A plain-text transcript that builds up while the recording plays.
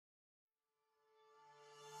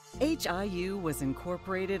HIU was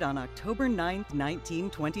incorporated on October 9,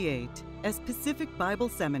 1928, as Pacific Bible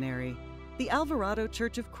Seminary. The Alvarado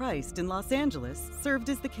Church of Christ in Los Angeles served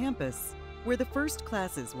as the campus, where the first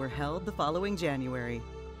classes were held the following January.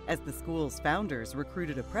 As the school's founders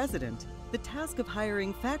recruited a president, the task of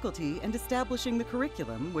hiring faculty and establishing the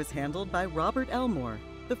curriculum was handled by Robert Elmore,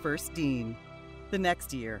 the first dean. The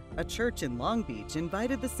next year, a church in Long Beach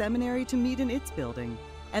invited the seminary to meet in its building,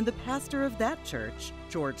 and the pastor of that church,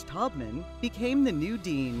 George Taubman, became the new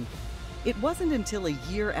dean. It wasn't until a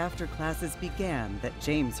year after classes began that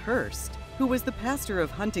James Hurst, who was the pastor of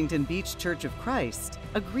Huntington Beach Church of Christ,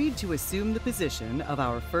 agreed to assume the position of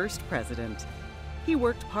our first president. He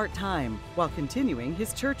worked part-time while continuing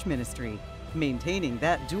his church ministry, maintaining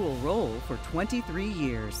that dual role for 23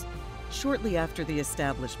 years. Shortly after the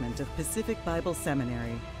establishment of Pacific Bible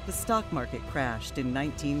Seminary, the stock market crashed in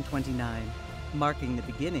 1929, marking the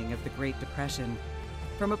beginning of the Great Depression.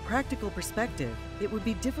 From a practical perspective, it would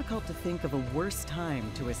be difficult to think of a worse time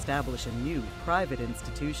to establish a new private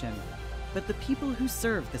institution, but the people who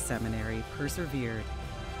served the seminary persevered.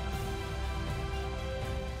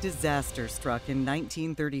 Disaster struck in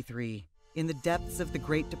 1933, in the depths of the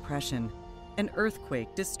Great Depression. An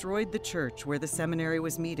earthquake destroyed the church where the seminary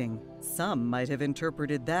was meeting. Some might have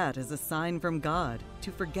interpreted that as a sign from God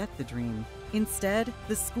to forget the dream. Instead,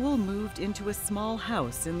 the school moved into a small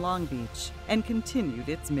house in Long Beach and continued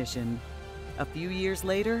its mission. A few years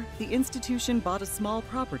later, the institution bought a small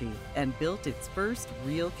property and built its first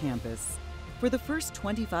real campus. For the first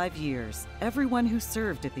 25 years, everyone who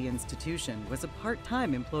served at the institution was a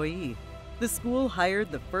part-time employee. The school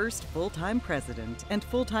hired the first full-time president and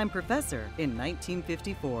full-time professor in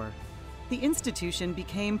 1954. The institution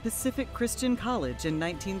became Pacific Christian College in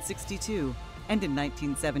 1962, and in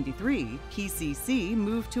 1973, PCC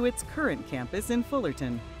moved to its current campus in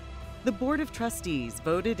Fullerton. The Board of Trustees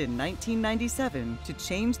voted in 1997 to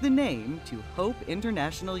change the name to Hope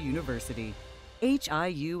International University.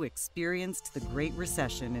 HIU experienced the Great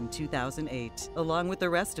Recession in 2008, along with the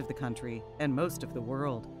rest of the country and most of the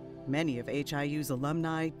world. Many of HIU's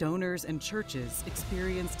alumni, donors, and churches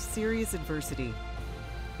experienced serious adversity.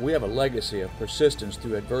 We have a legacy of persistence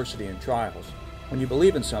through adversity and trials. When you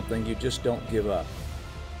believe in something, you just don't give up.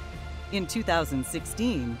 In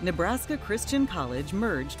 2016, Nebraska Christian College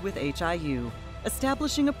merged with HIU,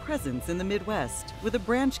 establishing a presence in the Midwest with a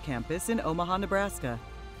branch campus in Omaha, Nebraska.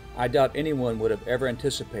 I doubt anyone would have ever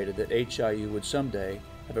anticipated that HIU would someday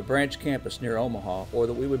have a branch campus near Omaha, or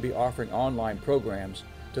that we would be offering online programs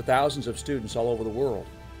to thousands of students all over the world.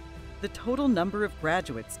 The total number of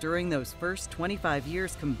graduates during those first 25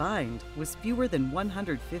 years combined was fewer than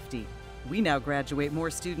 150. We now graduate more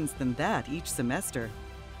students than that each semester.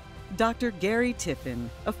 Dr. Gary Tiffin,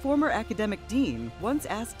 a former academic dean, once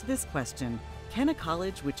asked this question: can a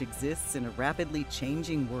college which exists in a rapidly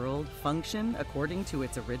changing world function according to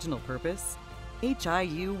its original purpose?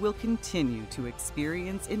 HIU will continue to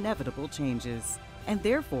experience inevitable changes, and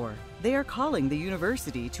therefore, they are calling the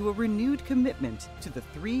university to a renewed commitment to the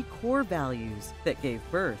 3 core values that gave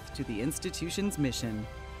birth to the institution's mission.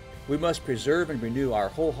 We must preserve and renew our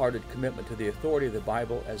wholehearted commitment to the authority of the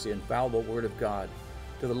Bible as the infallible Word of God,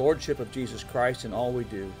 to the Lordship of Jesus Christ in all we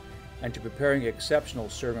do, and to preparing exceptional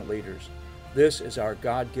servant leaders. This is our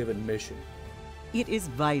God-given mission. It is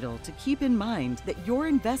vital to keep in mind that your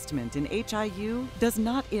investment in HIU does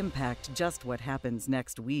not impact just what happens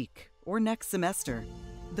next week or next semester.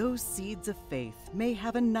 Those seeds of faith may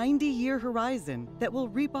have a 90-year horizon that will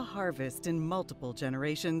reap a harvest in multiple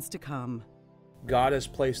generations to come. God has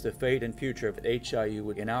placed the fate and future of HIU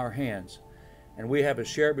in our hands, and we have a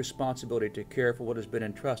shared responsibility to care for what has been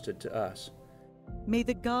entrusted to us. May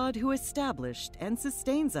the God who established and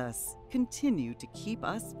sustains us continue to keep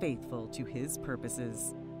us faithful to His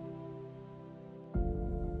purposes.